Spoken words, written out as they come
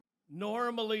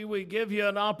Normally, we give you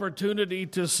an opportunity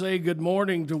to say good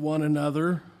morning to one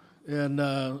another and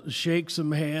shake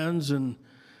some hands, and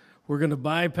we're going to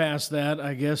bypass that,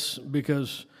 I guess,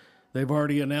 because they've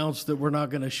already announced that we're not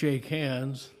going to shake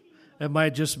hands. That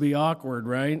might just be awkward,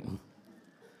 right?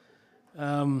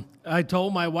 I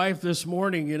told my wife this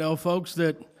morning, folks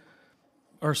that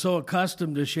are so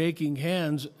accustomed to shaking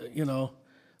hands,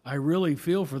 I really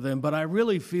feel for them, but I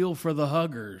really feel for the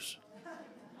huggers.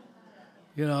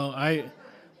 I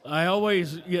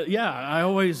always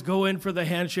go in for the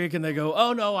handshake and they go,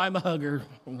 oh no, I'm a hugger.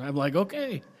 And I'm like,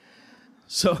 okay.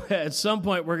 So at some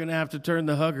point we're going to have to turn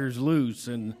the huggers loose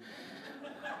and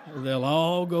they'll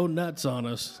all go nuts on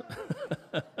us.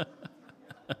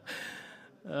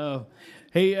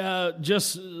 Hey,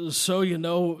 just so you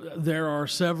know, there are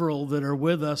several that are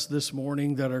with us this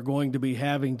morning that are going to be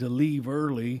having to leave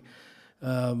early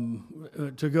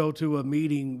to go to a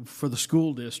meeting for the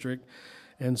school district.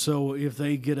 And so if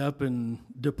they get up and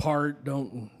depart,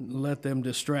 don't let them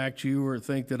distract you or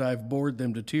think that I've bored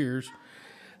them to tears.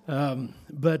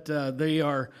 But they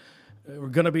are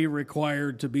going to be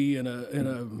required to be in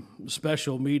a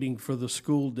special meeting for the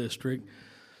school district.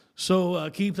 So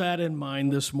keep that in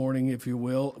mind this morning, if you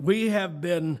will. We have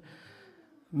been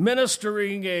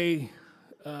ministering a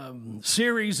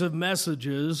series of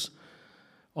messages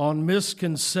on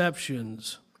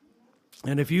misconceptions.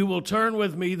 And if you will turn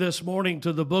with me this morning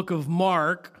to the book of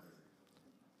Mark.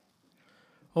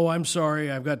 Oh, I'm sorry,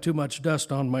 I've got too much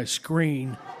dust on my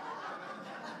screen.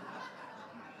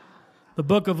 The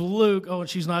book of Luke. Oh, and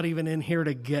she's not even in here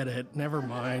to get it. Never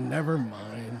mind.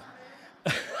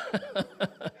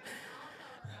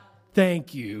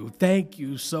 Thank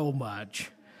you so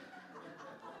much.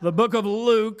 The book of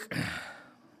Luke,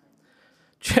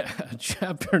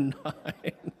 chapter 9.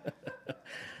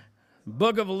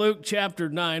 Book of Luke, chapter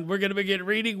 9. We're going to begin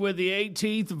reading with the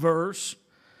 18th verse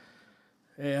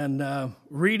and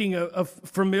reading a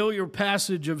familiar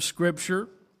passage of Scripture.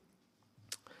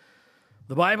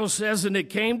 The Bible says, "And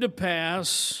it came to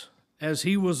pass, as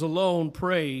he was alone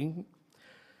praying,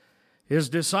 his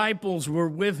disciples were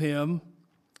with him,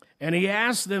 and he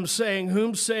asked them, saying,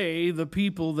 Whom say the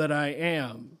people that I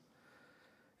am?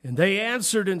 And they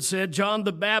answered and said, John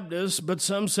the Baptist, but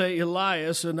some say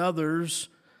Elias, and others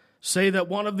say that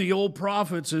one of the old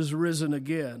prophets is risen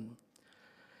again.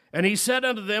 And he said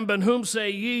unto them, But whom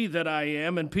say ye that I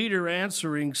am? And Peter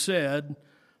answering said,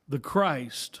 The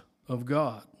Christ of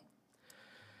God.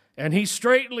 And he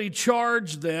straitly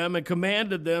charged them and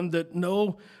commanded them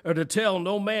to tell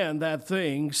no man that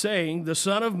thing, saying, The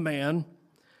Son of Man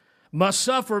must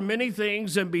suffer many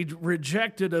things and be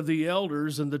rejected of the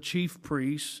elders and the chief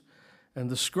priests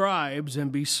and the scribes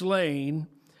and be slain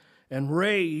and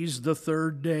raised the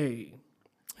third day."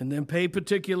 And then pay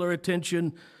particular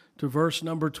attention to verse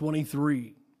number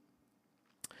 23.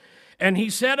 "And he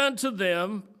said unto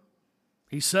them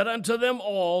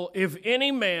all, If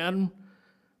any man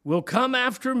will come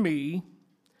after me,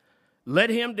 let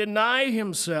him deny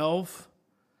himself,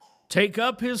 take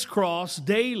up his cross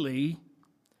daily,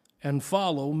 and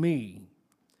follow me.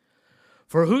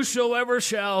 For whosoever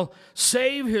shall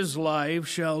save his life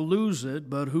shall lose it,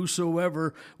 but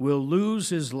whosoever will lose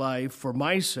his life for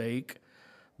my sake,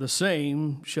 the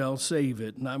same shall save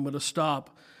it." And I'm going to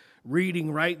stop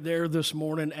reading right there this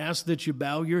morning. Ask that you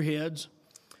bow your heads,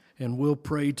 and we'll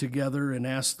pray together and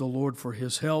ask the Lord for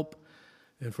his help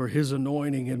and for his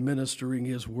anointing in ministering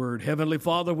his word. Heavenly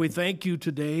Father, we thank you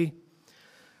today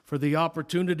for the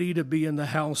opportunity to be in the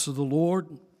house of the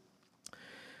Lord.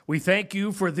 We thank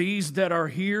you for these that are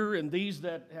here and these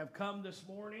that have come this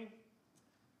morning.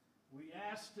 We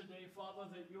ask today, Father,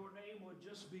 that your name would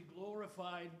just be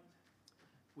glorified.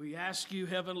 We ask you,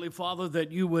 Heavenly Father,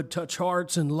 that you would touch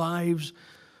hearts and lives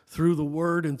through the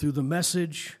word and through the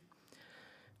message.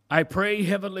 I pray,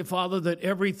 Heavenly Father, that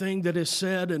everything that is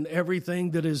said and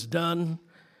everything that is done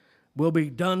will be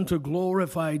done to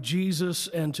glorify Jesus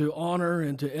and to honor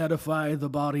and to edify the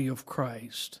body of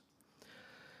Christ.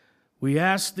 We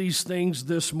ask these things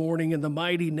this morning in the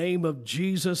mighty name of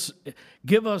Jesus.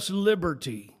 Give us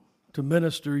liberty to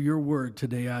minister your word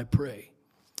today, I pray.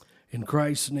 In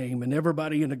Christ's name. And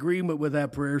everybody in agreement with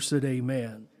that prayer said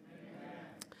amen.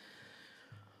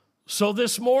 So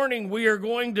this morning we are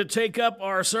going to take up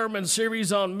our sermon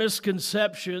series on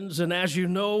misconceptions. And as you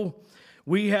know,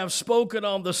 we have spoken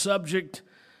on the subject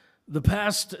the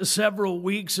past several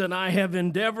weeks, and I have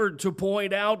endeavored to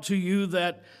point out to you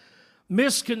that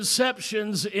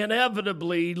misconceptions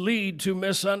inevitably lead to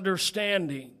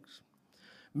misunderstandings.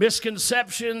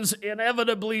 Misconceptions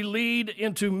inevitably lead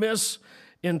into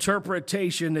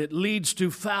misinterpretation. It leads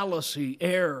to fallacy,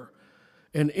 error,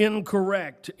 and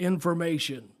incorrect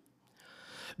information.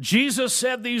 Jesus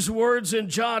said these words in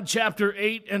John chapter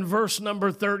 8 and verse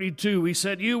number 32. He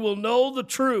said, "You will know the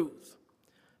truth,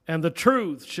 and the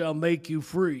truth shall make you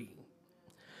free."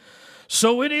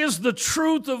 So it is the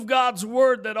truth of God's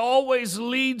word that always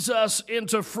leads us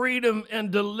into freedom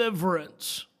and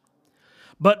deliverance.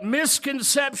 But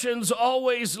misconceptions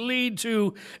always lead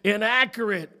to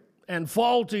inaccurate and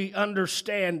faulty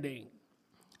understanding.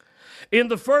 In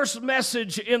the first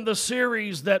message in the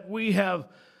series that we have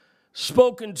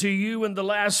spoken to you in the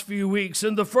last few weeks,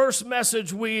 in the first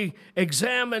message we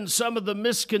examined some of the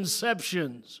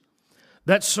misconceptions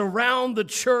that surround the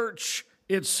church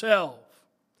itself.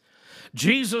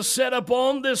 Jesus said,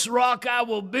 "Upon this rock I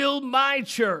will build my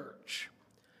church,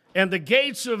 and the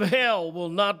gates of hell will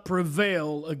not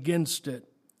prevail against it."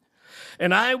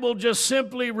 And I will just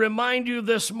simply remind you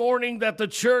this morning that the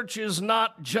church is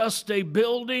not just a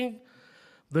building.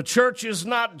 The church is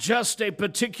not just a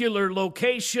particular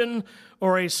location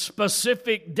or a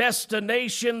specific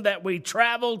destination that we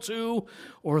travel to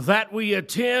or that we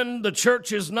attend. The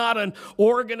church is not an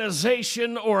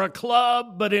organization or a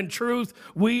club, but in truth,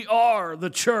 we are the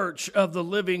church of the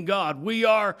living God. We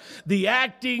are the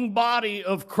acting body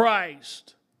of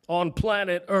Christ on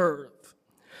planet Earth.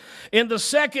 In the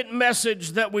second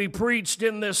message that we preached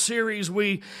in this series,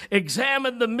 we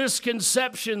examined the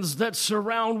misconceptions that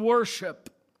surround worship.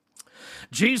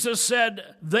 Jesus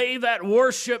said, "They that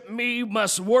worship me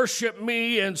must worship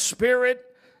me in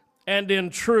spirit and in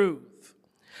truth."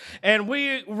 And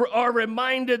we are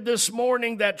reminded this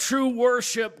morning that true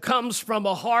worship comes from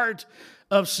a heart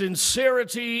of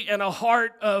sincerity and a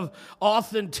heart of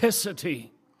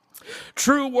authenticity.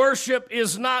 True worship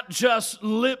is not just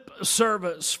lip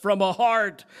service from a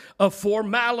heart of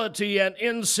formality and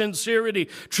insincerity.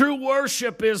 True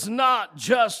worship is not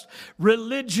just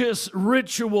religious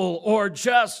ritual or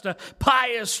just a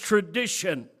pious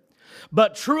tradition.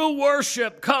 But true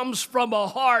worship comes from a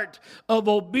heart of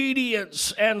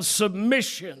obedience and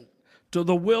submission to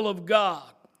the will of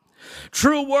God.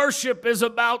 True worship is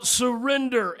about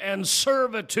surrender and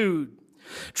servitude.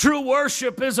 True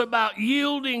worship is about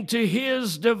yielding to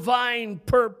His divine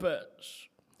purpose.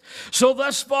 So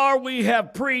thus far we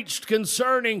have preached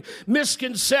concerning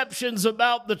misconceptions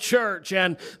about the church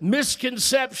and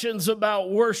misconceptions about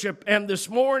worship. And this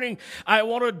morning I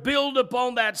want to build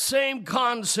upon that same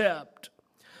concept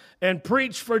and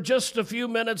preach for just a few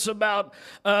minutes about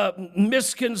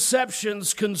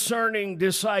misconceptions concerning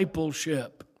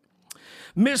discipleship.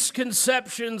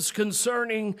 Misconceptions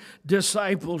concerning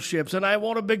discipleships. And I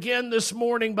want to begin this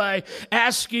morning by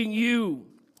asking you,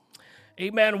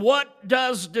 amen, what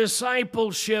does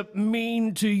discipleship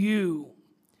mean to you?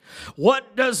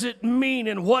 What does it mean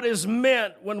and what is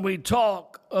meant when we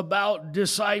talk about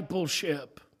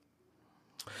discipleship?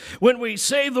 When we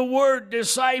say the word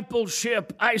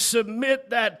discipleship, I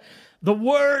submit that the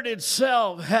word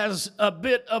itself has a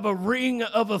bit of a ring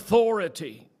of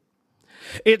authority.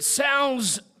 It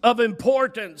sounds of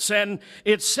importance and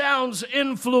it sounds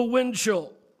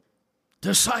influential.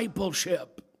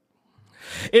 Discipleship.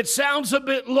 It sounds a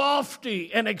bit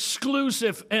lofty and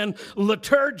exclusive and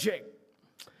liturgic.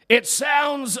 It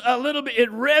sounds a little bit,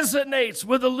 it resonates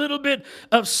with a little bit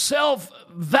of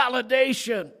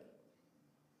self-validation.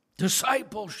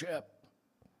 Discipleship.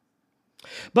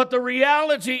 But the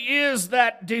reality is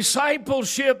that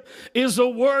discipleship is a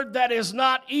word that is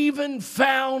not even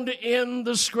found in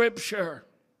the Scripture.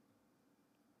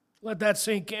 Let that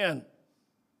sink in.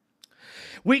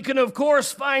 We can, of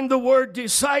course, find the word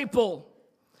disciple.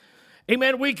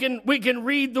 Amen. We can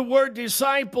read the word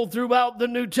disciple throughout the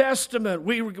New Testament.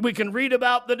 We can read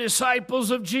about the disciples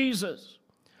of Jesus.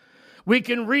 We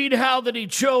can read how that He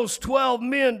chose 12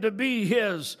 men to be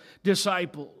His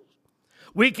disciples.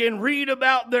 We can read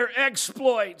about their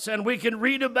exploits and we can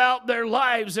read about their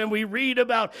lives and we read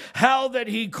about how that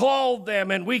He called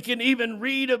them and we can even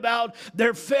read about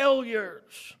their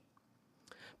failures.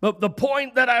 But the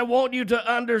point that I want you to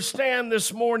understand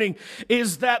this morning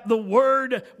is that the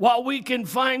word, while we can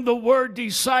find the word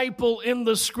disciple in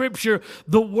the Scripture,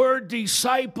 the word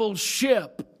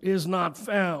discipleship is not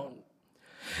found.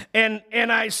 And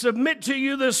I submit to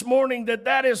you this morning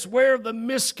that is where the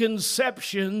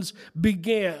misconceptions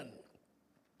begin.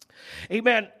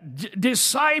 Amen.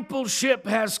 Discipleship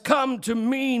has come to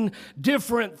mean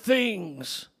different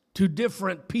things to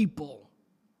different people.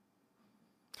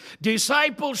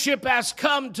 Discipleship has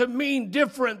come to mean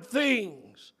different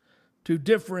things to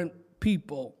different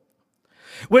people.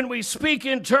 When we speak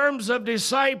in terms of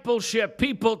discipleship,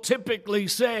 people typically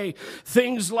say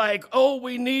things like, "Oh,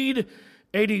 we need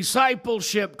a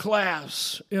discipleship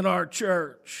class in our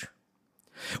church."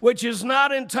 which is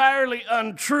not entirely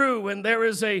untrue. And there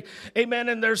is amen,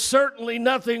 and there's certainly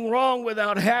nothing wrong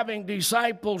without having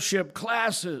discipleship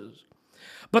classes.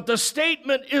 But the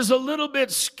statement is a little bit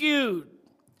skewed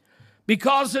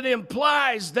because it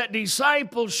implies that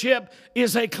discipleship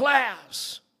is a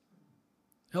class.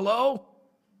 Hello?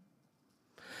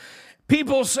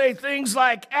 People say things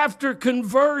like, after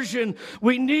conversion,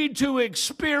 we need to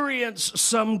experience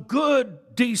some good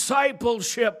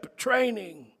discipleship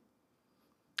training.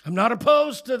 I'm not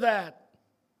opposed to that.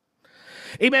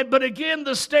 Amen. But again,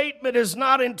 the statement is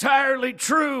not entirely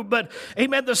true. But,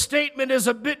 amen, the statement is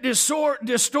a bit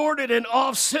distorted and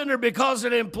off-center because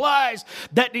it implies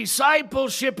that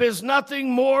discipleship is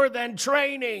nothing more than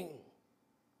training.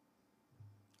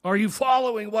 Are you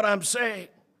following what I'm saying?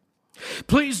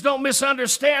 Please don't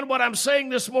misunderstand what I'm saying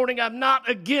this morning. I'm not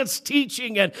against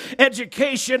teaching and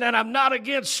education, and I'm not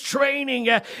against training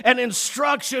and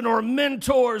instruction or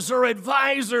mentors or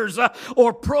advisors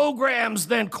or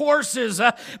programs and courses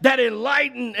that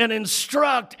enlighten and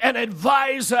instruct and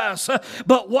advise us.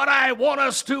 But what I want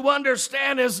us to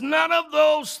understand is none of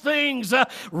those things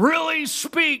really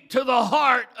speak to the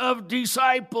heart of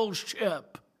discipleship.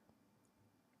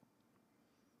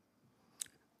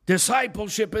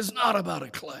 Discipleship is not about a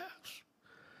class.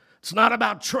 It's not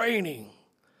about training.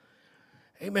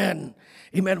 Amen.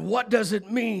 Amen. What does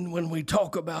it mean when we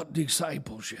talk about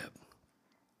discipleship?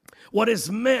 What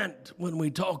is meant when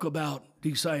we talk about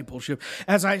discipleship?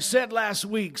 As I said last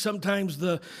week, sometimes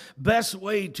the best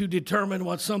way to determine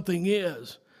what something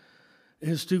is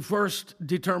to first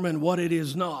determine what it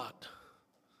is not.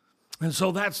 And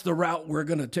so that's the route we're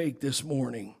going to take this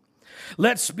morning.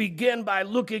 Let's begin by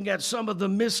looking at some of the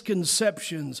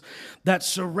misconceptions that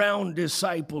surround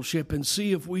discipleship and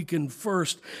see if we can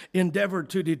first endeavor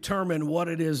to determine what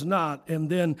it is not. And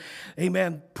then,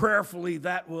 amen, prayerfully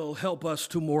that will help us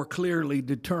to more clearly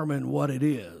determine what it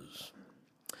is.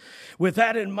 With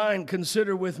that in mind,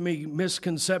 consider with me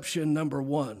misconception number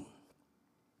one.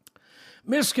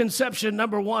 Misconception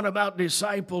number one about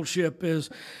discipleship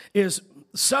is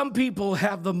some people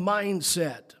have the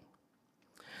mindset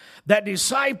that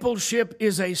discipleship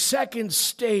is a second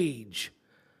stage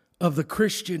of the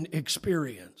Christian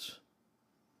experience.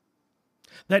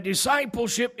 That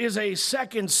discipleship is a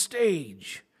second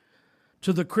stage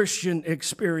to the Christian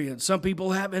experience. Some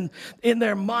people have in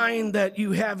their mind that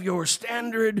you have your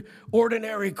standard,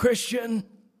 ordinary Christian,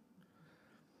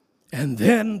 and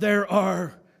then there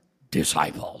are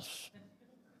disciples.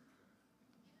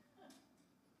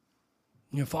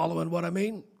 You following what I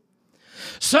mean?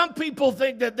 Some people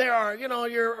think that there are,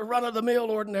 you're a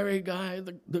run-of-the-mill ordinary guy,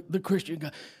 the Christian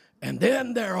guy. And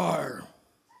then there are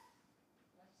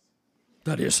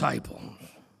the disciples.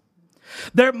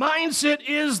 Their mindset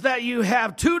is that you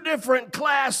have two different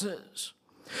classes.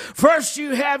 First,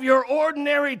 you have your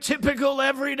ordinary, typical,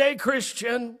 everyday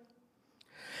Christian.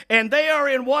 And they are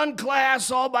in one class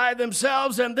all by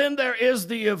themselves. And then there is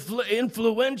the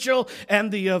influential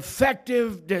and the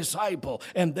effective disciple.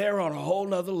 And they're on a whole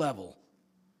nother level.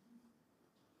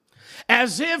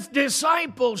 As if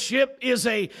discipleship is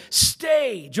a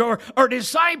stage or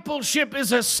discipleship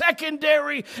is a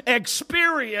secondary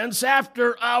experience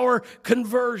after our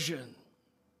conversion.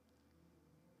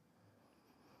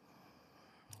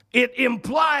 It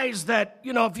implies that,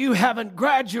 if you haven't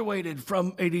graduated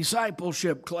from a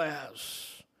discipleship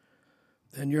class,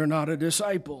 then you're not a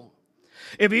disciple.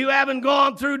 If you haven't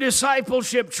gone through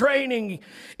discipleship training,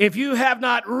 if you have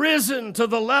not risen to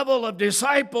the level of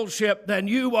discipleship, then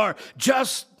you are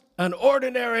just an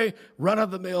ordinary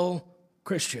run-of-the-mill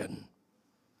Christian.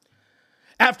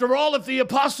 After all, if the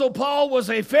Apostle Paul was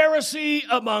a Pharisee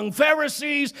among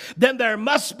Pharisees, then there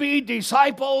must be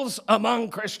disciples among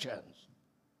Christians.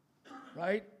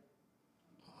 Right?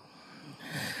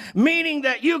 Meaning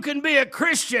that you can be a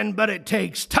Christian, but it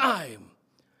takes time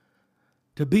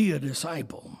to be a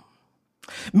disciple.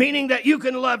 Meaning that you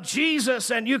can love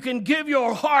Jesus and you can give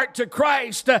your heart to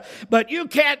Christ, but you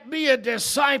can't be a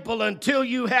disciple until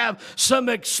you have some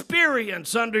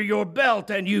experience under your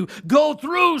belt and you go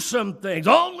through some things.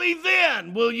 Only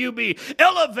then will you be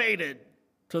elevated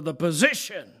to the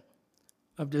position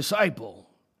of disciple.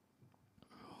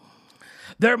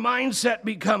 Their mindset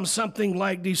becomes something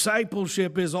like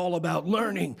discipleship is all about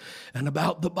learning and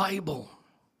about the Bible.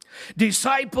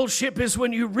 Discipleship is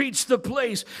when you reach the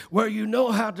place where you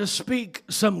know how to speak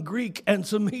some Greek and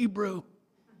some Hebrew.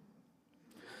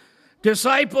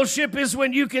 Discipleship is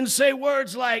when you can say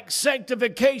words like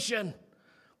sanctification,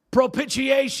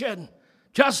 propitiation,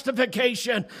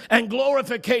 justification, and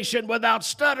glorification without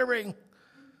stuttering.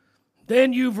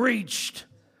 Then you've reached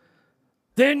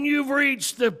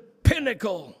the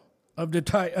pinnacle of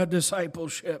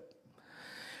discipleship.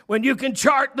 When you can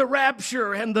chart the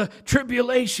rapture and the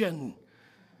tribulation,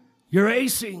 you're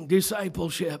acing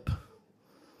discipleship.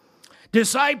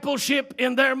 Discipleship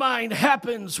in their mind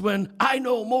happens when I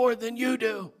know more than you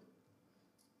do.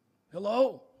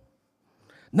 Hello?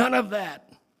 None of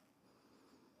that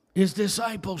is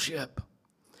discipleship.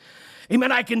 Amen.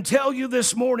 I can tell you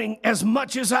this morning, as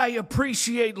much as I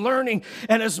appreciate learning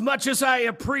and as much as I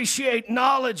appreciate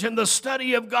knowledge and the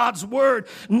study of God's word,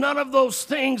 none of those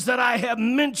things that I have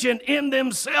mentioned in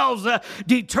themselves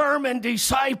determine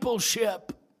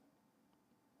discipleship.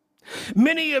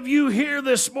 Many of you here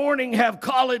this morning have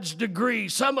college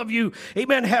degrees. Some of you,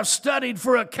 amen, have studied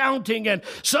for accounting, and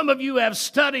some of you have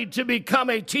studied to become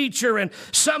a teacher, and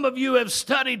some of you have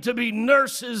studied to be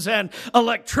nurses and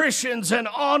electricians, and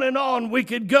on we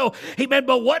could go. Amen.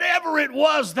 But whatever it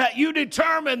was that you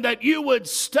determined that you would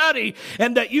study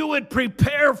and that you would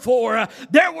prepare for,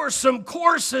 there were some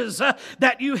courses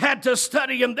that you had to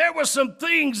study, and there were some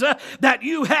things that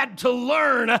you had to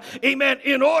learn, amen,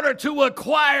 in order to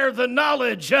acquire the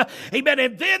knowledge. Amen.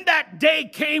 And then that day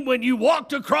came when you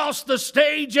walked across the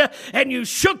stage and you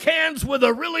shook hands with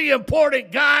a really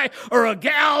important guy or a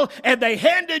gal, and they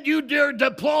handed you your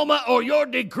diploma or your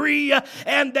degree,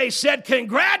 and they said,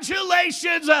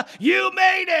 congratulations, you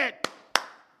made it.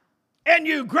 And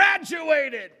you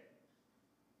graduated.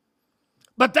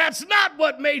 But that's not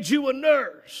what made you a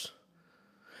nurse.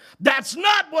 That's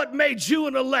not what made you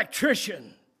an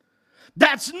electrician.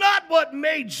 That's not what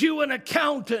made you an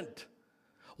accountant.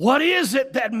 What is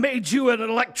it that made you an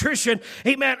electrician,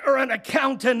 amen, or an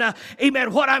accountant,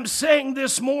 amen? What I'm saying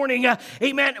this morning,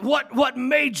 amen, what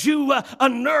made you a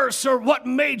nurse or what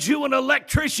made you an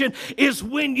electrician is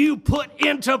when you put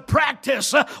into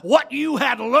practice what you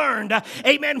had learned,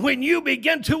 amen, when you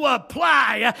begin to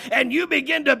apply and you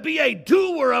begin to be a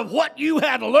doer of what you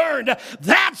had learned,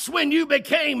 that's when you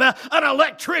became an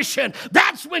electrician.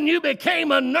 That's when you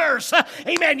became a nurse,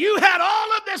 amen. You had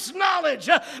all of this knowledge,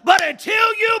 but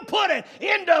until you put it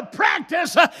into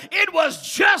practice, it was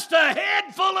just a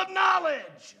head full of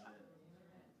knowledge.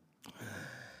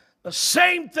 The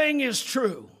same thing is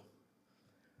true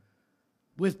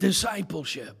with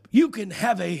discipleship. You can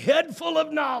have a head full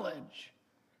of knowledge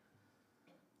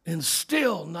and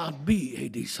still not be a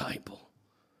disciple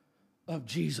of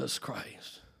Jesus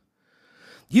Christ.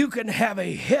 You can have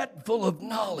a head full of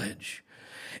knowledge,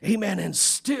 amen, and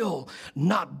still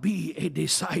not be a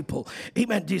disciple.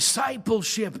 Amen.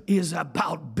 Discipleship is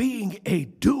about being a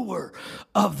doer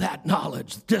of that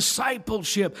knowledge.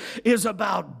 Discipleship is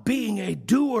about being a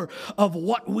doer of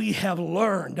what we have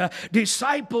learned.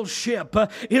 Discipleship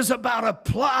is about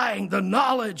applying the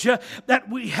knowledge that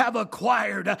we have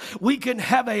acquired. We can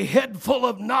have a head full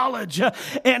of knowledge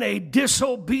and a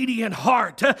disobedient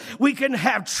heart. We can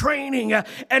have training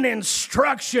and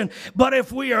instruction, but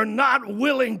if we are not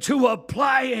willing to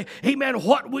apply, amen,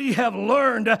 what we have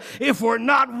learned, if we're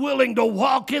not willing to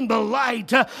walk in the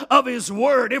light of His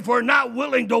Word, if we're not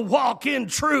willing to walk in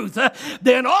truth,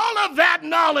 then all of that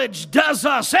knowledge does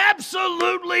us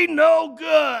absolutely no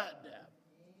good.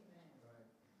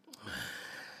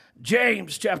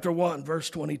 James chapter 1, verse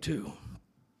 22.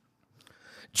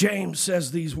 James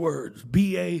says these words,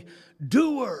 be a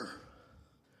doer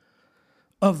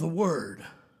of the word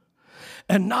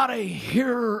and not a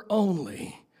hearer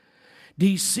only,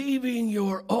 deceiving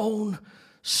your own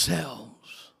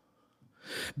selves.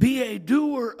 Be a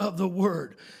doer of the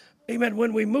word. Amen.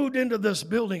 When we moved into this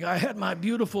building, I had my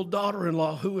beautiful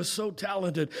daughter-in-law, who is so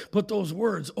talented, put those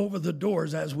words over the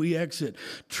doors as we exit.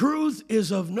 Truth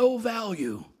is of no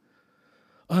value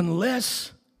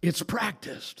unless it's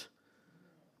practiced.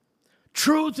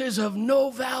 Truth is of no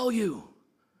value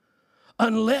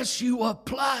unless you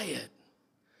apply it.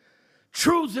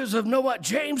 Truth is of no what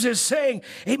James is saying,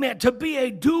 amen, to be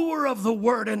a doer of the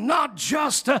word and not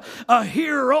just a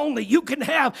hearer only. You can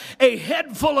have a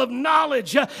head full of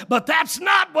knowledge, but that's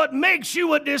not what makes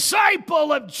you a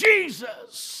disciple of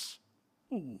Jesus.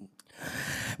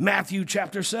 Matthew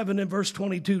chapter 7 and verse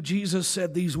 22, Jesus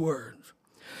said these words,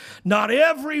 not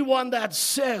everyone that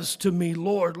says to me,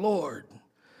 Lord, Lord,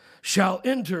 shall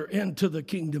enter into the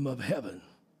kingdom of heaven,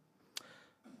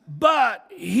 but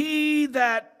he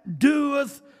that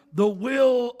doeth the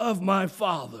will of my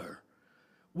Father,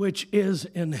 which is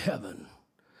in heaven.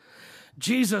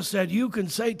 Jesus said, you can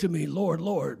say to me, Lord,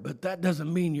 Lord, but that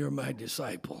doesn't mean you're my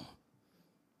disciple.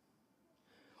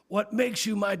 What makes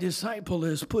you my disciple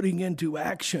is putting into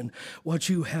action what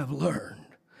you have learned.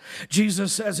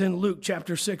 Jesus says in Luke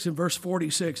chapter 6 and verse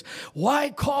 46, why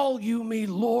call you me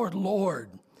Lord, Lord,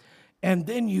 and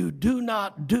then you do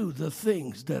not do the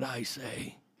things that I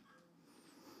say?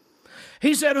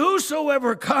 He said,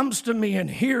 whosoever comes to me and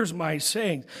hears my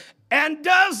sayings and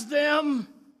does them,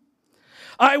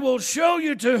 I will show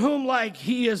you to whom like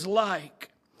he is like.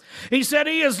 He said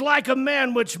he is like a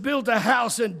man which built a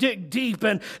house and digged deep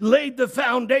and laid the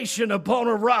foundation upon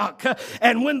a rock.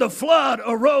 And when the flood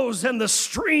arose and the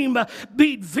stream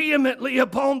beat vehemently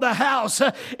upon the house,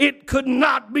 it could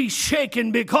not be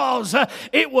shaken because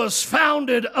it was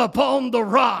founded upon the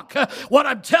rock. What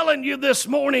I'm telling you this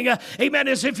morning, amen,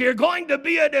 is if you're going to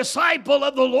be a disciple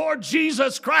of the Lord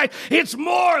Jesus Christ, it's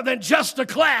more than just a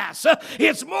class.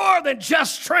 It's more than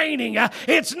just training.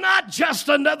 It's not just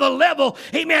another level,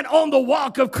 amen, on the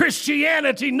walk of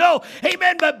Christianity. No,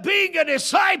 amen, but being a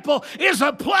disciple is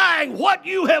applying what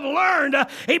you have learned,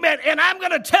 amen. And I'm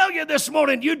going to tell you this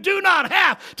morning, you do not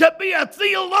have to be a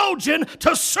theologian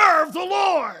to serve the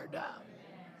Lord.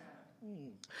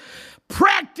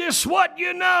 Practice what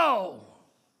you know.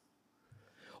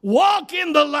 Walk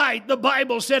in the light, the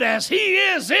Bible said, as he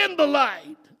is in the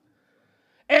light.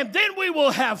 And then we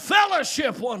will have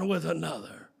fellowship one with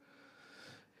another.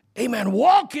 Amen.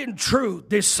 Walk in truth.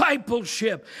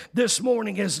 Discipleship this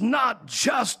morning is not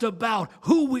just about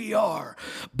who we are,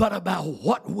 but about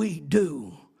what we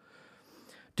do.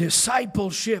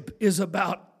 Discipleship is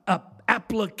about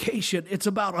application. It's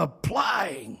about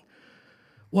applying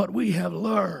what we have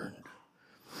learned.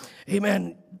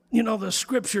 Amen. You know, the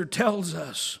scripture tells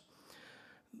us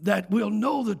that we'll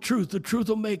know the truth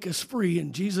will make us free.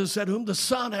 And Jesus said, whom the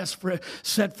Son has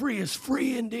set free is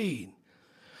free indeed.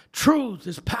 Truth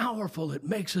is powerful. It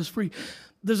makes us free.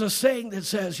 There's a saying that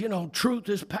says, you know, truth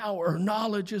is power, or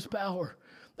knowledge is power.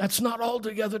 That's not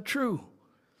altogether true.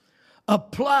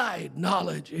 Applied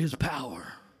knowledge is power.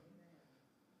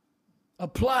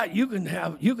 Applied, you can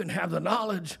have the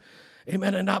knowledge,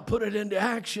 amen, and not put it into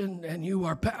action, and you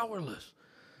are powerless.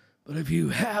 But if you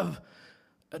have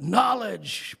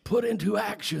knowledge put into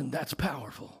action, that's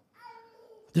powerful.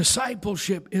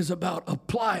 Discipleship is about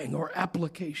applying or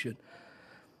application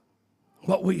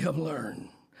what we have learned.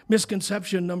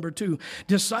 Misconception number 2,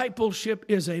 discipleship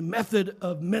is a method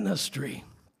of ministry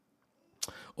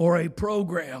or a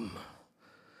program.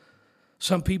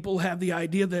 Some people have the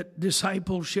idea that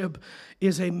discipleship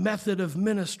is a method of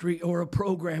ministry or a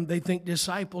program. They think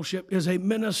discipleship is a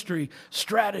ministry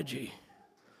strategy.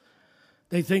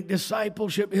 They think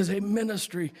discipleship is a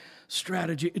ministry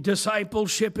strategy.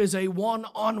 Discipleship is a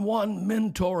one-on-one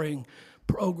mentoring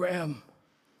program.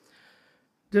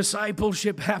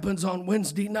 Discipleship happens on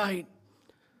Wednesday night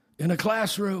in a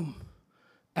classroom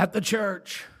at the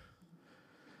church.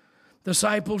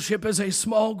 Discipleship is a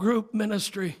small group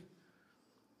ministry.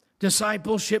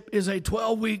 Discipleship is a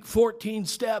 12-week,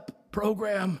 14-step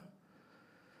program.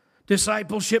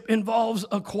 Discipleship involves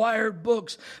acquired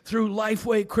books through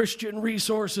Lifeway Christian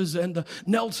Resources and the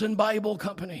Nelson Bible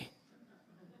Company.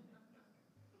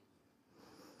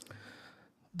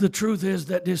 The truth is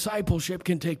that discipleship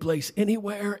can take place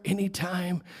anywhere,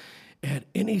 anytime, at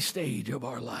any stage of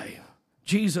our life.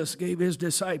 Jesus gave his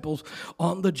disciples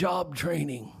on-the-job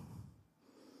training.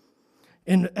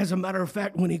 And as a matter of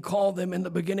fact, when he called them in the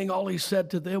beginning, all he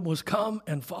said to them was, come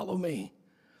and follow me,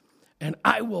 and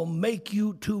I will make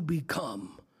you to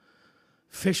become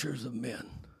fishers of men.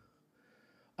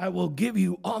 I will give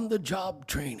you on-the-job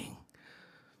training.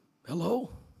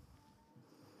 Hello?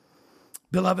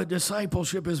 Beloved,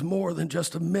 discipleship is more than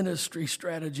just a ministry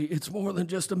strategy. It's more than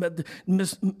just a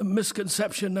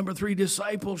misconception. Number 3,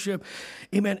 discipleship,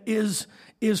 amen, is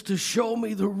to show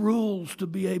me the rules to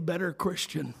be a better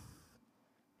Christian.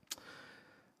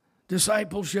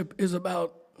 Discipleship is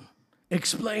about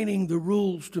explaining the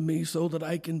rules to me so that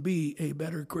I can be a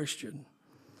better Christian.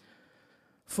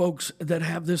 Folks that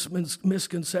have this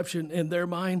misconception in their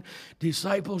mind,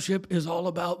 discipleship is all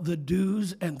about the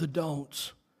do's and the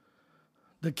don'ts.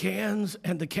 The cans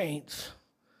and the can'ts.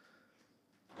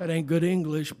 That ain't good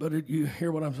English, but you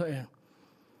hear what I'm saying.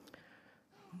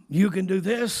 You can do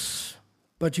this,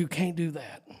 but you can't do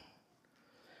that.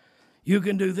 You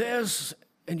can do this,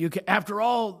 and you can. After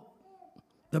all,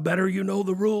 the better you know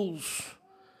the rules,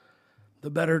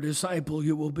 the better disciple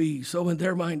you will be. So in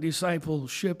their mind,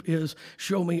 discipleship is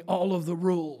show me all of the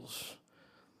rules.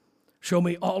 Show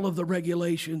me all of the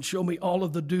regulations. Show me all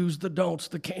of the do's, the don'ts,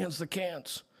 the cans, the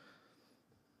can'ts.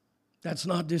 That's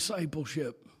not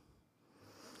discipleship.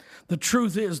 The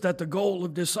truth is that the goal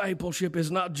of discipleship is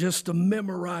not just to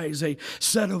memorize a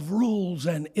set of rules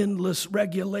and endless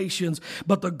regulations,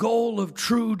 but the goal of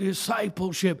true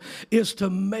discipleship is to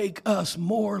make us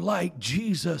more like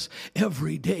Jesus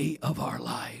every day of our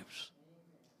lives.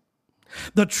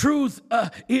 The truth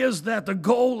is that the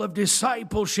goal of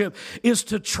discipleship is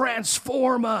to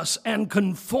transform us and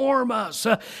conform us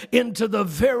into the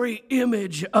very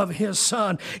image of His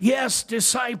Son. Yes,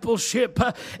 discipleship,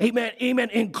 amen,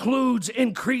 includes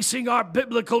increasing our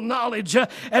biblical knowledge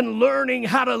and learning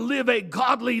how to live a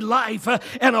godly life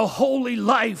and a holy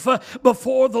life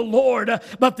before the Lord.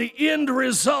 But the end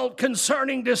result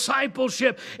concerning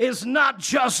discipleship is not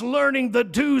just learning the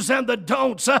do's and the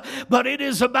don'ts, but it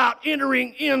is about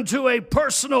entering into a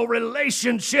personal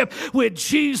relationship with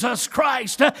Jesus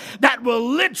Christ that will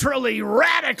literally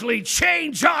radically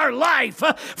change our life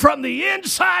from the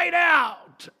inside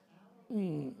out.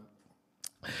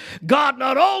 God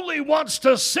not only wants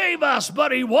to save us,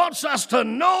 but He wants us to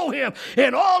know Him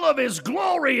in all of His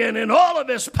glory and in all of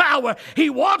His power.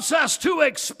 He wants us to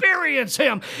experience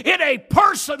Him in a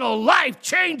personal,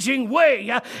 life-changing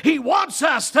way. He wants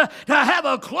us to have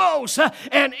a close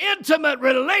and intimate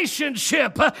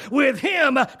relationship with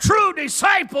Him. True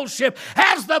discipleship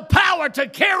has the power to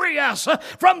carry us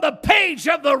from the page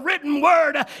of the written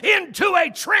word into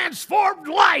a transformed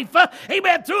life,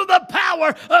 amen, through the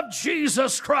power of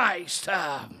Jesus Christ.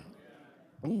 I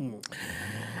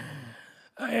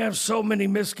have so many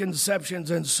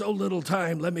misconceptions and so little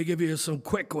time. Let me give you some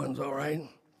quick ones, all right?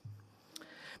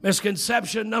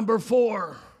 Misconception number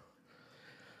 4.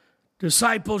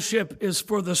 Discipleship is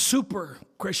for the super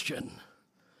Christian.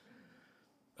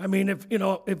 I mean,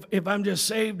 if I'm just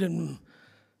saved and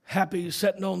happy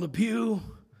sitting on the pew,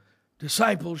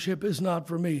 discipleship is not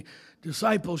for me.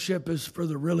 Discipleship is for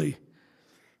the really,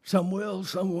 some will,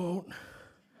 some won't.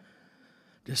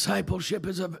 Discipleship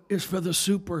is for the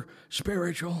super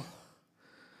spiritual.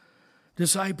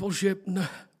 Discipleship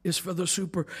is for the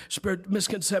super spirit.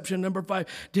 Misconception number 5.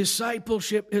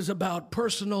 Discipleship is about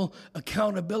personal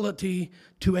accountability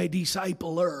to a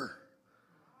discipler.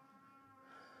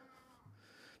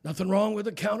 Nothing wrong with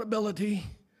accountability,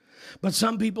 but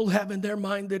some people have in their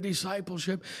mind that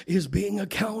discipleship is being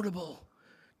accountable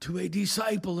to a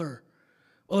discipler.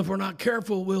 Well, if we're not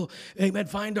careful, we'll, amen,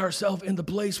 find ourselves in the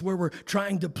place where we're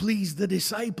trying to please the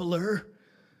discipler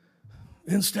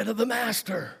instead of the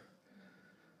master.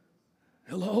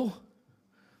 Hello?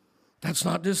 That's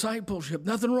not discipleship.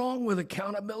 Nothing wrong with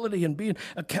accountability and being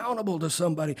accountable to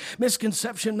somebody.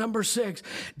 Misconception number 6.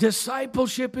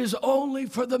 Discipleship is only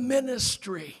for the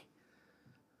ministry.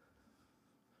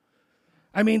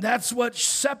 I mean, that's what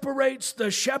separates the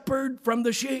shepherd from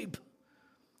the sheep,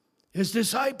 is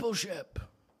discipleship.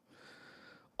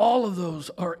 All of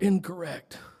those are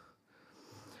incorrect.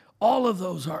 All of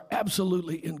those are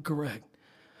absolutely incorrect.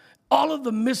 All of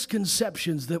the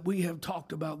misconceptions that we have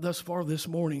talked about thus far this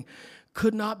morning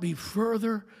could not be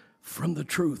further from the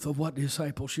truth of what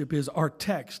discipleship is. Our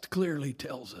text clearly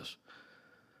tells us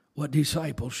what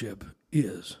discipleship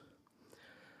is.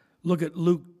 Look at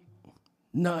Luke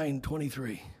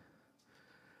 9:23.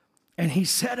 And He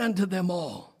said unto them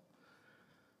all,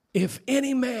 if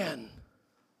any man,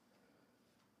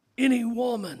 any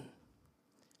woman,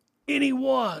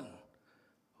 anyone,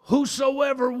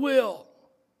 whosoever will,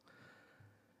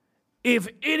 if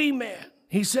any man,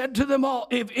 He said to them all,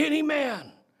 if any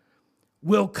man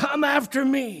will come after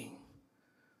me,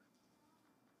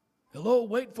 hello,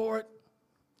 wait for it,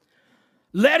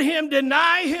 let him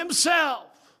deny himself.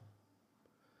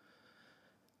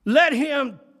 Let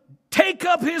him take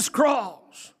up his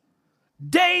cross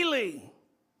daily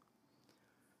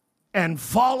and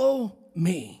follow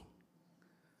me.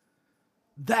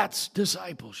 That's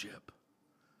discipleship.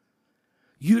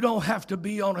 You don't have to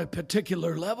be on a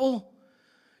particular level.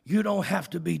 You don't have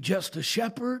to be just a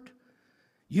shepherd.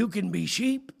 You can be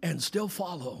sheep and still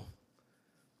follow.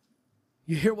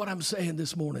 You hear what I'm saying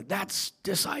this morning? That's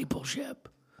discipleship.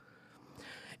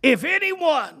 If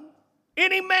anyone,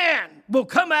 any man will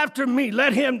come after me,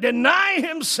 let him deny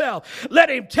himself. Let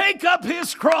him take up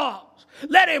his cross.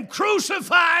 Let him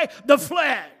crucify the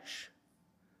flesh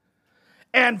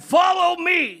and follow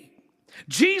me.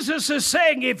 Jesus is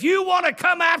saying, if you want to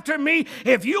come after me,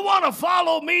 if you want to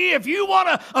follow me, if you want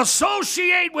to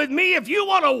associate with me, if you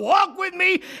want to walk with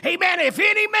me, amen, if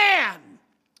any man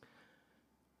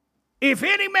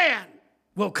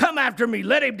will come after me,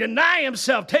 let him deny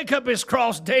himself, take up his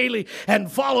cross daily,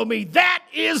 and follow me. That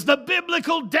is the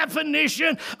biblical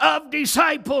definition of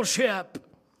discipleship.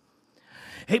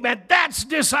 Amen. That's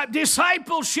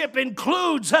discipleship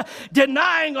includes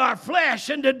denying our flesh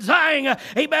and denying,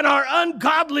 amen, our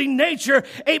ungodly nature,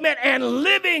 amen, and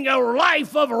living a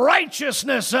life of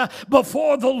righteousness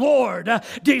before the Lord.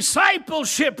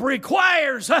 Discipleship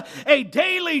requires a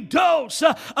daily dose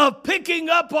of picking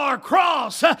up our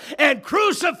cross and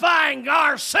crucifying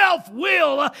our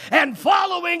self-will and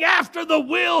following after the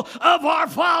will of our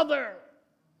Father.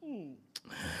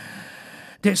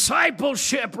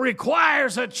 Discipleship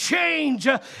requires a change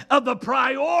of the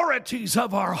priorities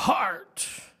of our heart.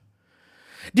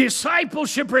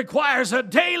 Discipleship requires a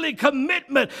daily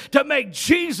commitment to make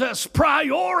Jesus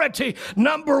priority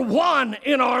number one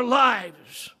in our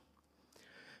lives.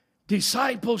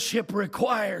 Discipleship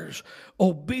requires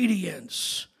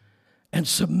obedience and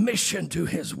submission to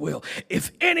his will.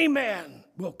 If any man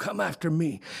will come after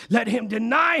me, let him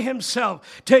deny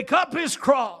himself, take up his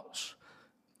cross,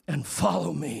 and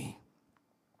follow me.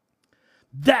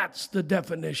 That's the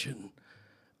definition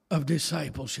of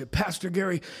discipleship. Pastor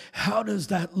Gary, how does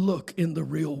that look in the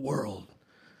real world?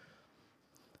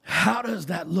 How does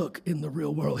that look in the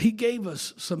real world? He gave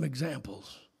us some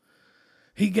examples.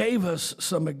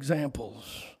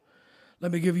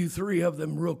 Let me give you 3 of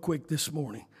them real quick this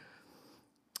morning.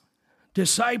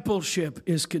 Discipleship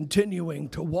is continuing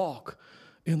to walk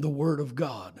in the Word of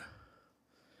God.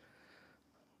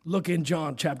 Look in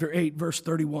John chapter 8, verse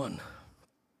 31.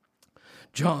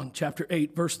 John chapter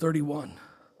 8, verse 31.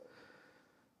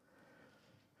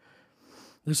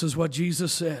 This is what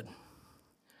Jesus said.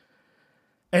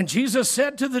 And Jesus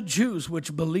said to the Jews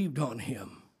which believed on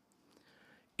him,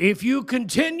 if you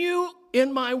continue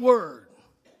in my word,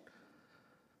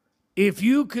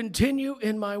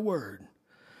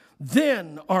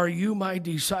 then are you my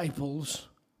disciples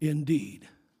indeed.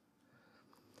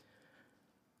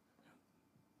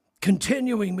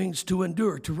 Continuing means to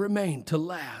endure, to remain, to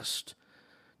last,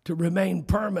 to remain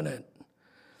permanent.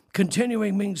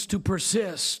 Continuing means to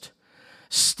persist,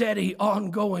 steady,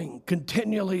 ongoing,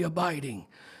 continually abiding.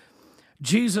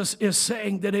 Jesus is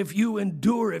saying that if you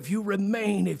endure, if you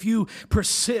remain, if you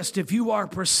persist, if you are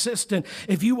persistent,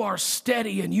 if you are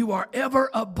steady and you are ever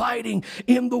abiding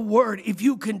in the Word, if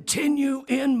you continue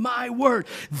in my Word,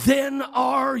 then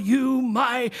are you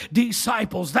my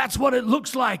disciples. That's what it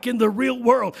looks like in the real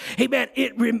world. Amen.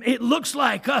 It looks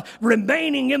like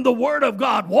remaining in the Word of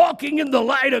God, walking in the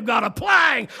light of God,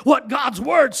 applying what God's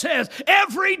Word says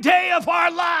every day of our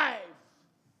life.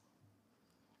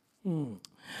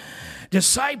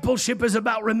 Discipleship is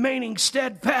about remaining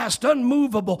steadfast,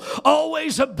 unmovable,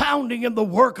 always abounding in the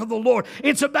work of the Lord.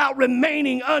 It's about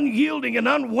remaining unyielding and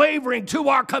unwavering to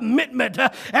our commitment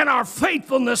and our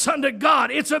faithfulness unto God.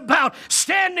 It's about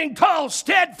standing tall,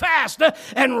 steadfast,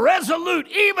 and resolute,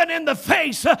 even in the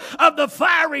face of the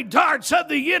fiery darts of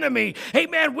the enemy.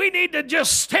 Amen. We need to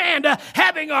just stand,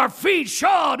 having our feet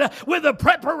shod with the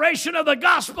preparation of the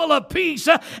gospel of peace,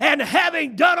 and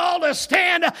having done all to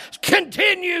stand,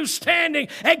 continue standing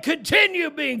and continue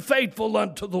being faithful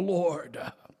unto the Lord.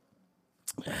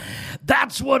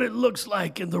 That's what it looks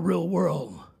like in the real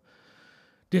world.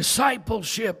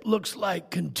 Discipleship looks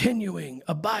like continuing,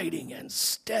 abiding, and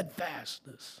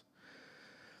steadfastness.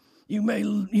 You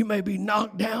may be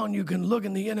knocked down. You can look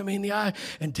in the enemy in the eye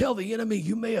and tell the enemy,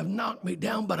 you may have knocked me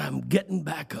down, but I'm getting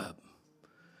back up.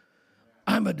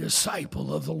 I'm a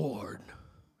disciple of the Lord.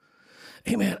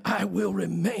 Amen. I will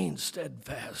remain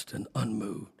steadfast and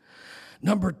unmoved.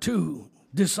 Number 2,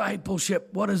 discipleship.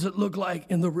 What does it look like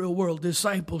in the real world?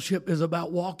 Discipleship is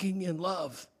about walking in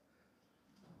love.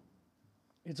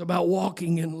 It's about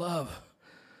walking in love.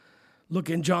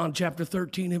 Look in John chapter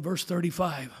 13 and verse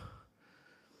 35.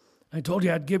 I told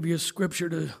you I'd give you a scripture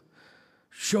to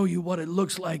show you what it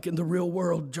looks like in the real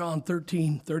world. John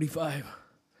 13:35.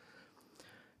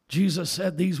 Jesus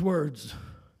said these words,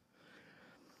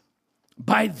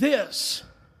 by this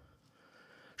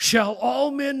shall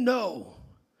all men know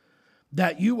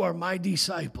that you are my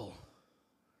disciple,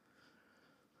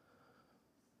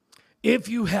 if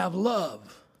you have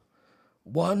love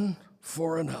one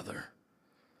for another.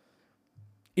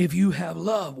 If you have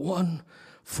love one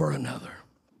for another.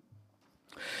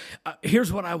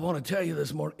 Here's what I want to tell you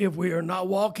this morning. If we are not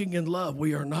walking in love,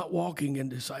 we are not walking in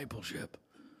discipleship.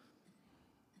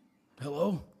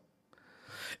 Hello?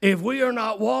 If we are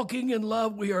not walking in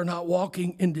love, we are not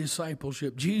walking in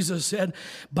discipleship. Jesus said,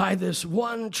 by this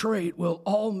one trait will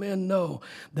all men know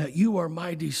that you are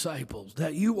my disciples,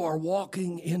 that you are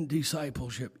walking in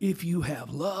discipleship, if you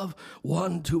have love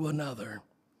one to another.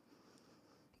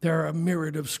 There are a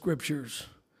myriad of scriptures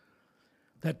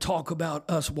that talk about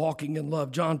us walking in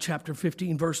love. John chapter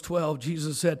 15, verse 12,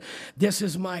 Jesus said, this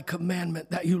is my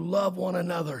commandment, that you love one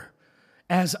another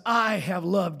as I have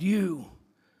loved you.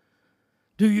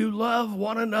 Do you love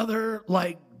one another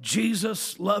like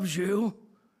Jesus loves you?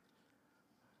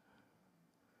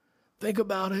 Think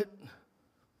about it.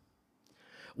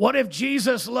 What if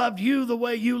Jesus loved you the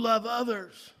way you love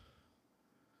others?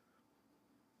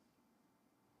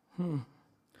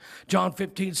 John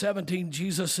 15:17,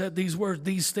 Jesus said these words,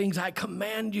 "These things I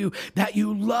command you, that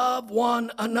you love one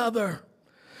another."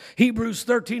 Hebrews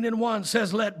 13:1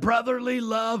 says, "Let brotherly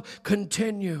love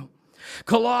continue."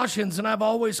 Colossians, and I've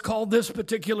always called this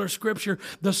particular scripture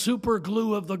the super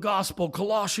glue of the gospel.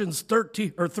 Colossians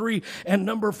 3 and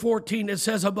number 14, it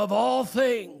says, "Above all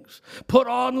things, put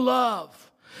on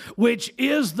love, which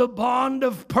is the bond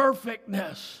of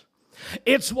perfectness."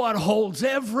 It's what holds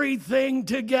everything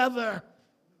together.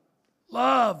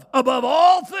 Love. Above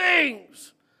all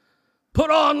things, put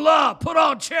on love, put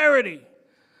on charity.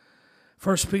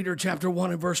 1 Peter chapter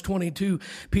 1 and verse 22,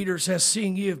 Peter says,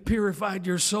 "Seeing ye have purified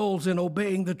your souls in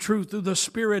obeying the truth through the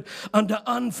Spirit unto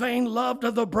unfeigned love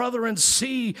to the brethren,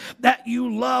 see that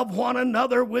you love one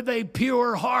another with a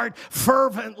pure heart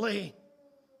fervently."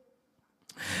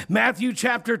 Matthew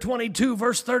chapter 22,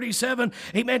 verse 37,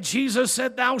 amen, Jesus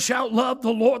said, "Thou shalt love the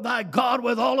Lord thy God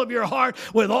with all of your heart,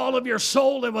 with all of your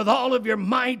soul, and with all of your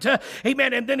might."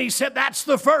 Amen. And then he said, that's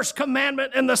the first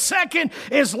commandment. And the second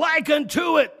is like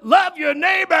unto it, love your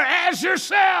neighbor as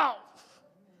yourself.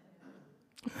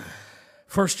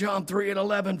 1 John 3 and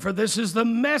 11, "For this is the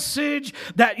message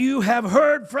that you have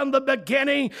heard from the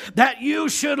beginning, that you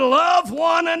should love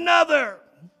one another."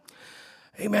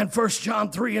 Amen. 1 John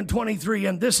 3 and 23,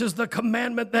 "And this is the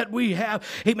commandment that we have,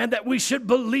 amen, that we should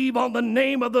believe on the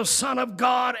name of the Son of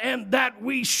God, and that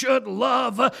we should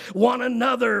love one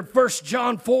another." 1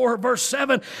 John 4 verse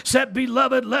 7 said,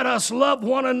 "Beloved, let us love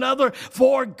one another,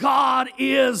 for God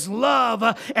is love.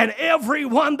 And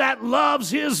everyone that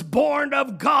loves is born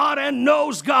of God and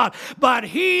knows God. But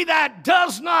he that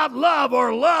does not love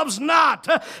or loves not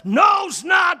knows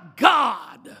not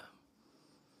God."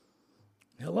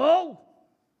 Hello?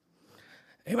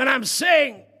 Amen. I'm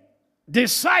saying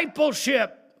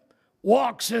discipleship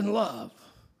walks in love.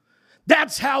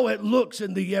 That's how it looks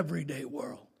in the everyday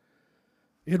world.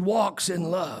 It walks in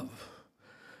love.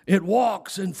 It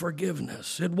walks in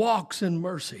forgiveness. It walks in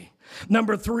mercy.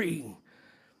 Number three,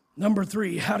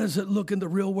 how does it look in the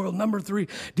real world? Number 3,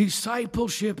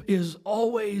 discipleship is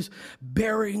always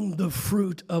bearing the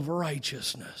fruit of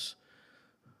righteousness.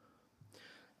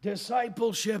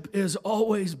 Discipleship is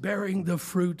always bearing the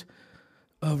fruit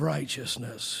of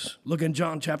righteousness. Look in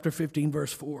John chapter 15,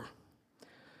 verse 4.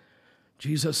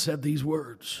 Jesus said these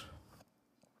words,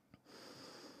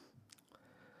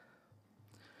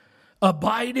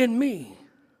 "Abide in me,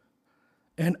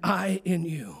 and I in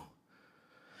you.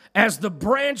 As the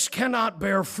branch cannot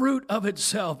bear fruit of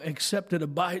itself except it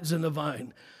abides in the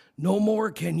vine, no more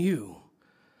can you,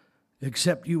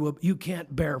 except you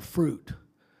can't bear fruit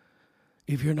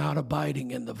if you're not abiding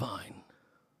in the vine."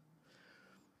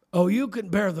 Oh, you can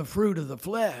bear the fruit of the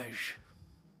flesh,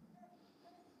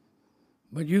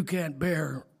 but you can't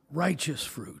bear righteous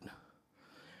fruit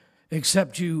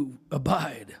except you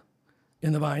abide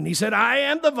in the vine. He said, "I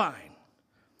am the vine,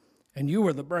 and you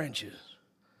are the branches.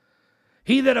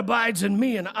 He that abides in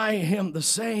me and I in him, the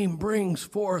same brings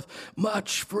forth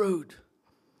much fruit.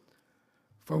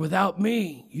 For without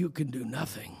me, you can do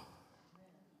nothing.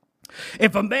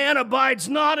 If a man abides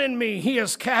not in me, he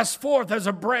is cast forth as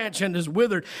a branch and is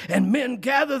withered, and men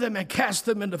gather them and cast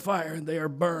them into fire, and they are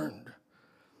burned."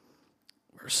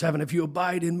 Verse 7, "If you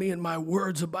abide in me and my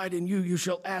words abide in you, you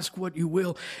shall ask what you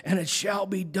will, and it shall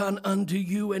be done unto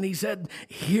you." And he said,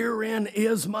 "Herein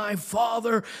is my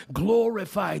Father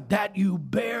glorified, that you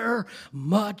bear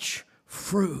much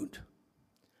fruit,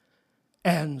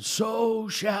 and so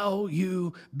shall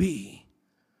you be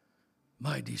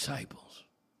my disciples."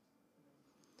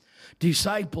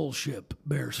 Discipleship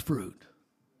bears fruit.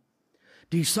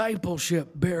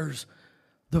 Discipleship bears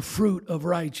the fruit of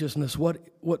righteousness.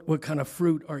 What kind of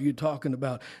fruit are you talking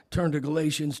about? Turn to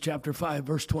Galatians chapter 5,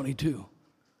 verse 22.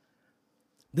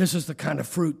 This is the kind of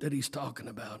fruit that he's talking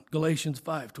about. Galatians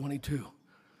 5:22.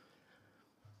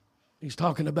 He's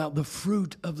talking about the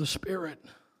fruit of the Spirit.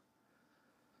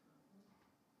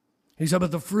 He said,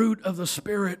 "But the fruit of the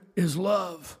Spirit is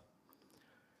love."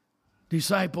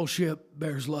 Discipleship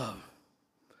bears love.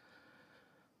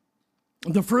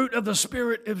 The fruit of the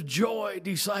Spirit is joy.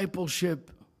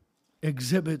 Discipleship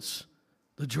exhibits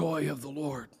the joy of the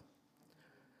Lord.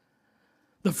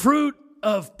 The fruit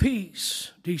of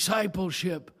peace.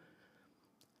 Discipleship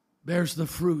bears the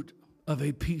fruit of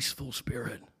a peaceful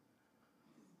spirit.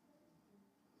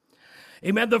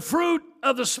 Amen. The fruit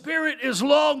of the Spirit is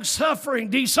long-suffering.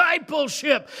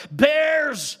 Discipleship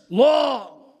bears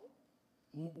long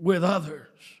with others.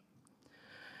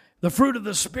 The fruit of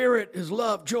the Spirit is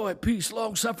love, joy, peace,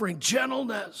 long-suffering,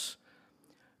 gentleness,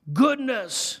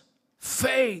 goodness,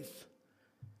 faith,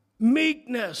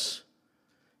 meekness,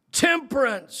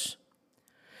 temperance.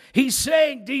 He's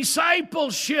saying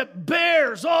discipleship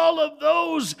bears all of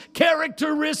those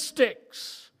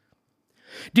characteristics.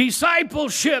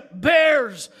 Discipleship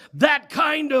bears that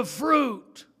kind of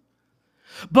fruit,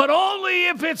 but only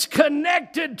if it's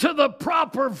connected to the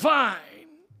proper vine.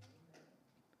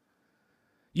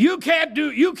 You can't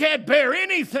bear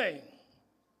anything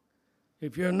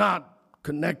if you're not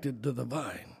connected to the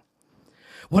vine.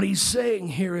 What he's saying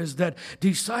here is that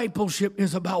discipleship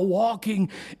is about walking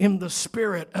in the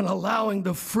Spirit and allowing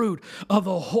the fruit of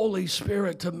the Holy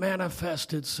Spirit to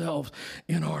manifest itself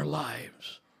in our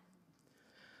lives.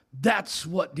 That's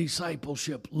what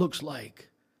discipleship looks like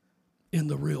in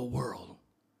the real world.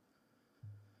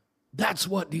 That's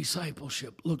what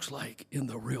discipleship looks like in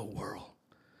the real world.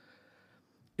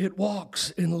 It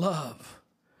walks in love.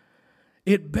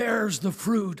 It bears the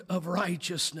fruit of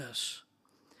righteousness.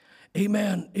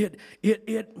 Amen. It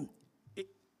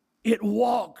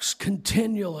walks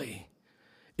continually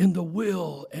in the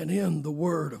will and in the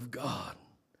Word of God.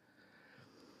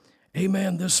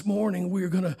 Amen. This morning we're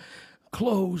going to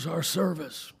close our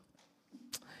service.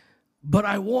 But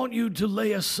I want you to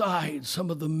lay aside some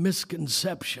of the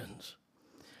misconceptions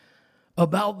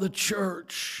about the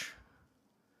church,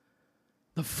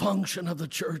 the function of the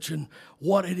church and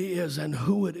what it is and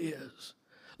who it is.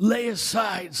 Lay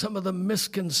aside some of the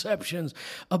misconceptions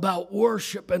about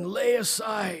worship and lay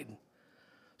aside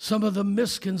some of the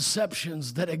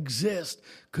misconceptions that exist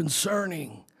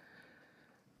concerning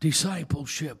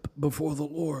discipleship before the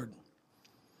Lord.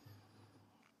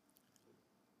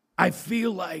 I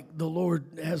feel like the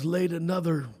Lord has laid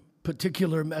another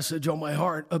particular message on my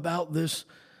heart about this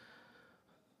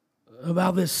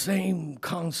same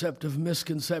concept of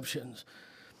misconceptions.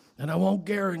 And I won't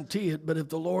guarantee it, but if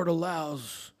the Lord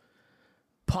allows,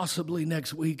 possibly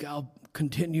next week I'll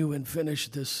continue and finish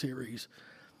this series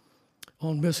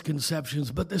on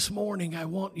misconceptions. But this morning I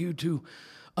want you to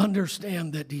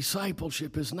understand that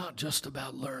discipleship is not just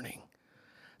about learning.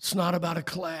 It's not about a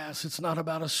class. It's not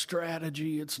about a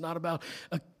strategy. It's not about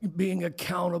being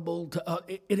accountable to.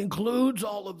 It includes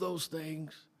all of those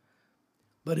things,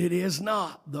 but it is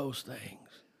not those things.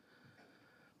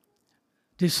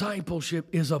 Discipleship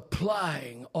is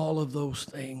applying all of those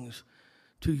things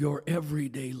to your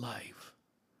everyday life.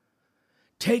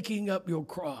 Taking up your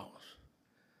cross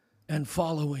and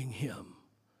following Him.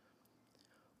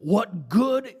 What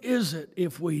good is it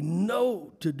if we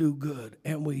know to do good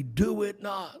and we do it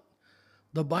not?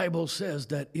 The Bible says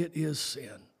that it is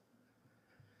sin.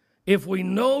 If we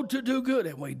know to do good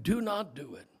and we do not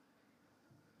do it,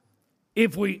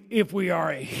 if we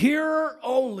are a hearer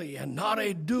only and not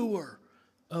a doer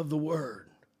of the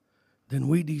word, then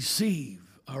we deceive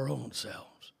our own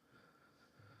selves.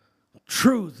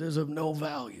 Truth is of no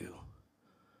value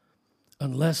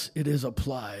unless it is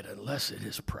applied, unless it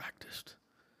is practiced.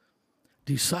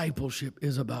 Discipleship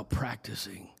is about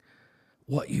practicing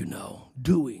what you know,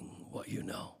 doing what you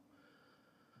know,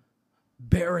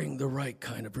 bearing the right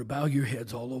kind of fruit. Bow your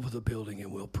heads all over the building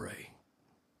and we'll pray.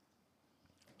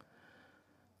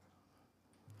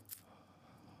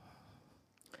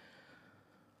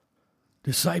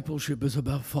 Discipleship is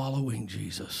about following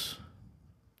Jesus,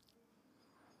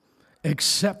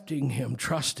 accepting Him,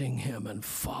 trusting Him, and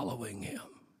following Him.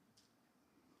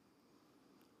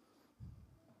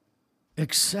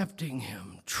 Accepting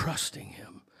Him, trusting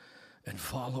Him, and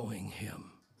following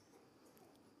Him.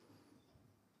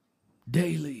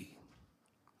 Daily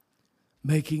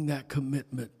making that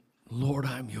commitment, Lord,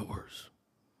 I'm yours.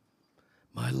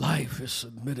 My life is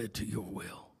submitted to your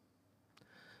will.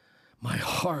 My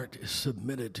heart is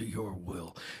submitted to your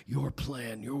will, your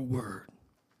plan, your word.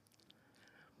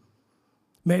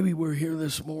 Maybe we're here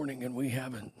this morning and we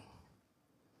haven't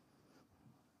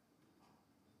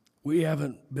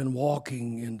been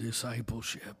walking in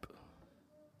discipleship.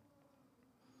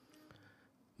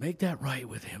 Make that right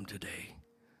with Him today.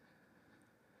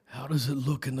 How does it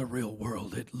look in the real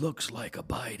world? It looks like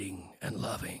abiding and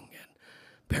loving and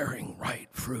bearing right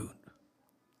fruit.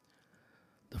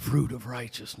 The fruit of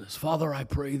righteousness. Father, I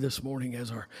pray this morning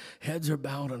as our heads are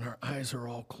bowed and our eyes are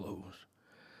all closed.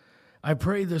 I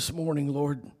pray this morning,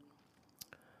 Lord,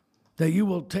 that you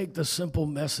will take the simple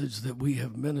message that we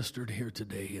have ministered here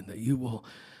today and that you will,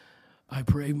 I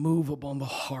pray, move upon the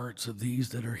hearts of these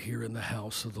that are here in the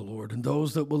house of the Lord and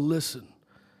those that will listen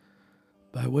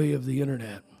by way of the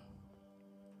internet.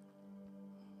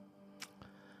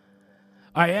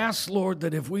 I ask, Lord,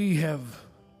 that if we have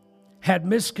had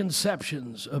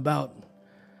misconceptions about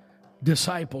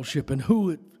discipleship and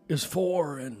who it is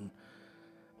for, and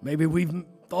maybe we've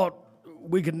thought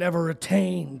we could never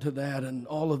attain to that and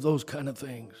all of those kind of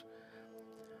things,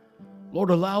 Lord,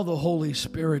 allow the Holy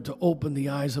Spirit to open the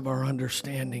eyes of our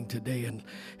understanding today and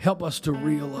help us to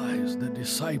realize that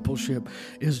discipleship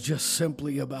is just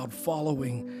simply about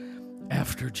following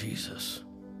after Jesus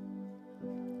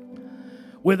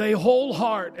with a whole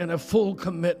heart and a full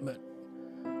commitment,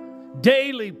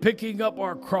 daily picking up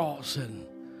our cross and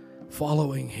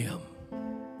following Him.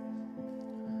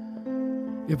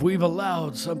 If we've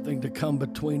allowed something to come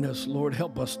between us, Lord,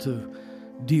 help us to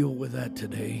deal with that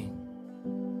today.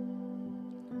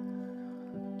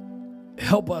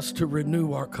 Help us to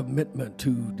renew our commitment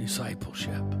to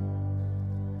discipleship.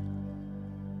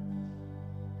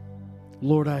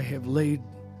 Lord, I have laid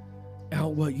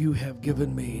out what you have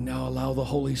given me. Now allow the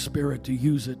Holy Spirit to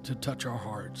use it to touch our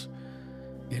hearts.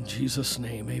 In Jesus'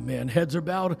 name, amen. Heads are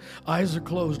bowed, eyes are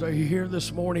closed. Are you here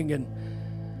this morning and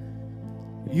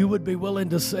you would be willing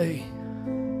to say,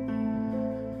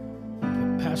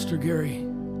 Pastor Gary,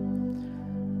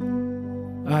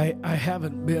 I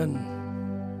haven't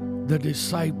been the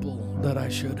disciple that I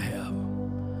should have.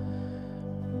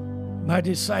 My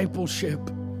discipleship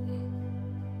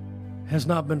has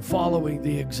not been following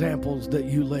the examples that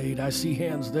you laid. I see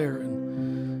hands there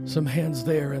and some hands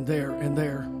there and there and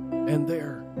there and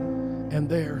there and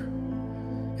there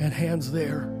and hands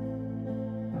there.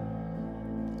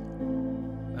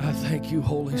 I thank you,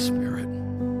 Holy Spirit.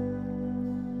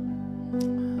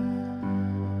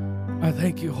 I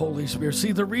thank you, Holy Spirit.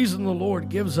 See, the reason the Lord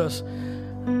gives us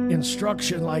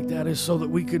instruction like that is so that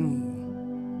we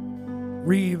can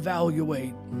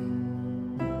reevaluate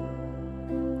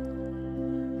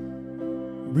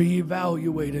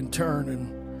and turn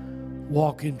and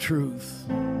walk in truth.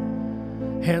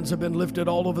 Hands have been lifted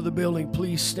all over the building.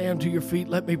 Please stand to your feet.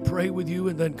 Let me pray with you,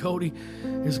 and then Cody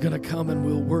is going to come and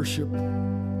we'll worship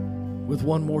with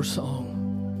one more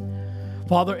song.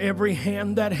 Father, every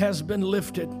hand that has been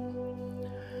lifted,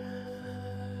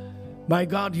 my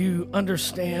God, you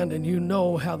understand and you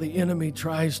know how the enemy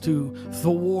tries to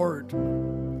thwart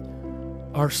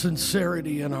our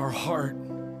sincerity and our heart.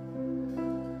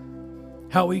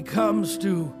 How he comes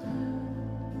to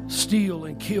steal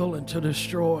and kill and to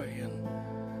destroy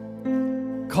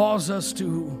and cause us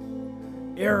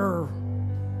to err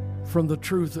from the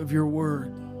truth of your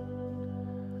word.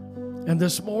 And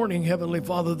this morning, Heavenly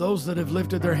Father, those that have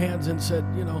lifted their hands and said,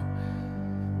 you know,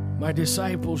 my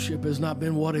discipleship has not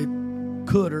been what it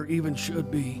could or even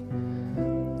should be.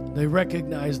 They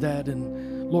recognize that,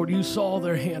 and Lord, you saw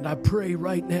their hand. I pray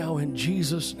right now in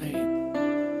Jesus' name.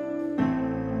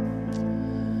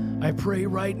 I pray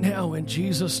right now in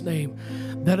Jesus' name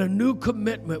that a new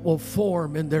commitment will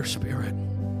form in their spirit.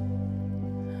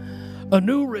 A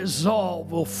new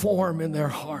resolve will form in their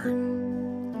heart.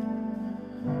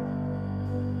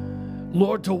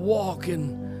 Lord, to walk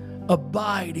in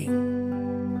abiding,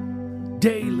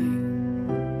 daily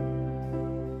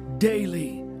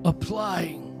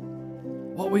applying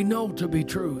what we know to be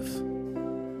truth.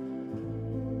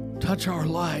 Touch our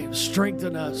lives,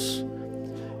 strengthen us.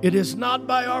 It is not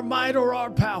by our might or our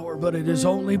power, but it is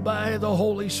only by the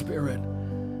Holy Spirit.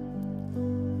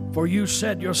 For you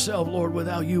said yourself, Lord,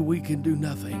 without you we can do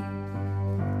nothing.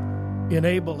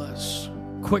 Enable us,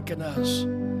 quicken us.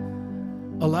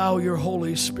 Allow your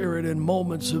Holy Spirit in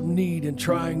moments of need and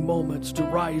trying moments to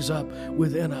rise up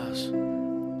within us,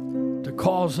 to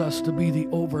cause us to be the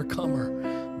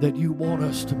overcomer that you want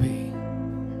us to be.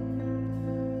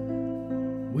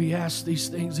 We ask these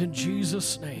things in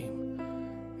Jesus' name.